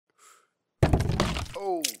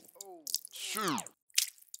Oh, shoot.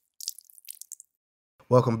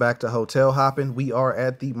 Welcome back to Hotel Hoppin'. We are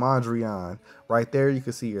at the Mondrian. Right there, you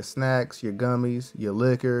can see your snacks, your gummies, your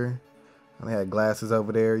liquor. And they had glasses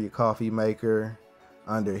over there, your coffee maker.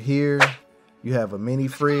 Under here, you have a mini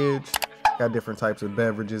fridge. Got different types of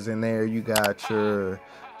beverages in there. You got your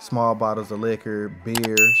small bottles of liquor,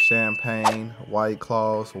 beer, champagne, White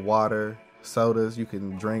Claws, water, sodas. You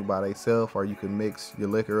can drink by themselves or you can mix your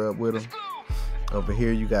liquor up with them. Over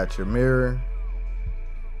here, you got your mirror.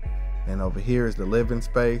 And over here is the living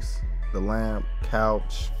space, the lamp,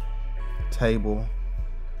 couch, table,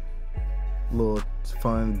 little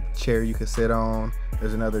fun chair you can sit on.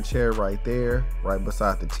 There's another chair right there, right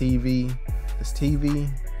beside the TV. This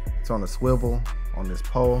TV, it's on a swivel on this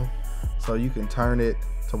pole, so you can turn it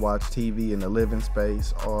to watch TV in the living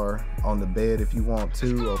space or on the bed if you want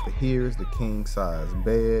to. Over here is the king size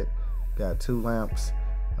bed. Got 2 lamps,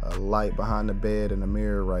 a light behind the bed, and a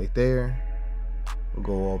mirror right there. We'll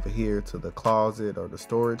go over here to the closet or the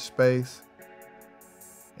storage space.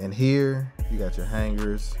 And here, you got your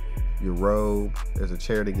hangers, your robe. There's a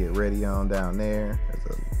chair to get ready on down there.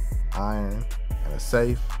 There's an iron and a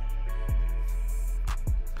safe.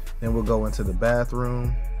 Then we'll go into the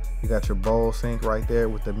bathroom. You got your bowl sink right there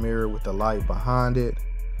with the mirror with the light behind it.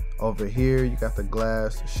 Over here, you got the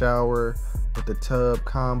glass shower with the tub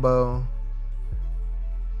combo.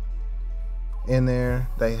 In there,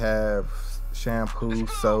 they have shampoo,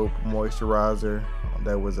 soap, moisturizer.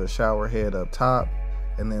 There was a shower head up top,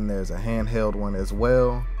 and then there's a handheld one as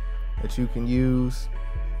well that you can use.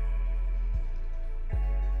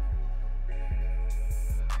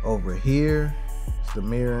 Over here is the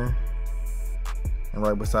mirror, and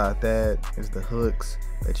right beside that is the hooks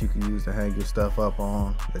that you can use to hang your stuff up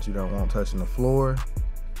on that you don't want touching the floor.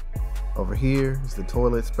 Over here is the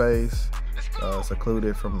toilet space,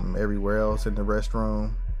 secluded from everywhere else in the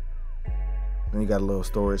restroom. Then you got a little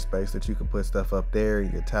storage space that you can put stuff up there.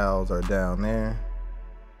 Your towels are down there.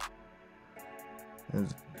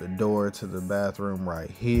 There's the door to the bathroom right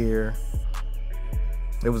here.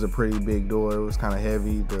 It was a pretty big door. It was kind of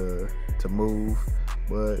heavy to move,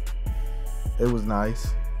 but it was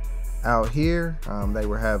nice. Out here, they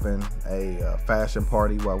were having a fashion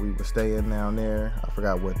party while we were staying down there. I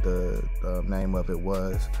forgot what the name of it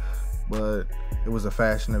was, but it was a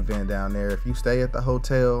fashion event down there. If you stay at the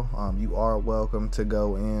hotel, you are welcome to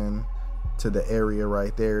go in to the area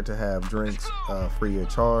right there to have drinks free of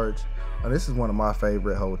charge. This is one of my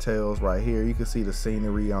favorite hotels right here. You can see the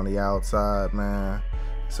scenery on the outside, man.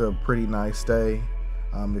 It's a pretty nice stay.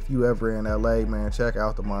 If you ever in LA, man, check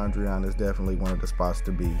out the Mondrian. It's definitely one of the spots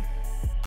to be.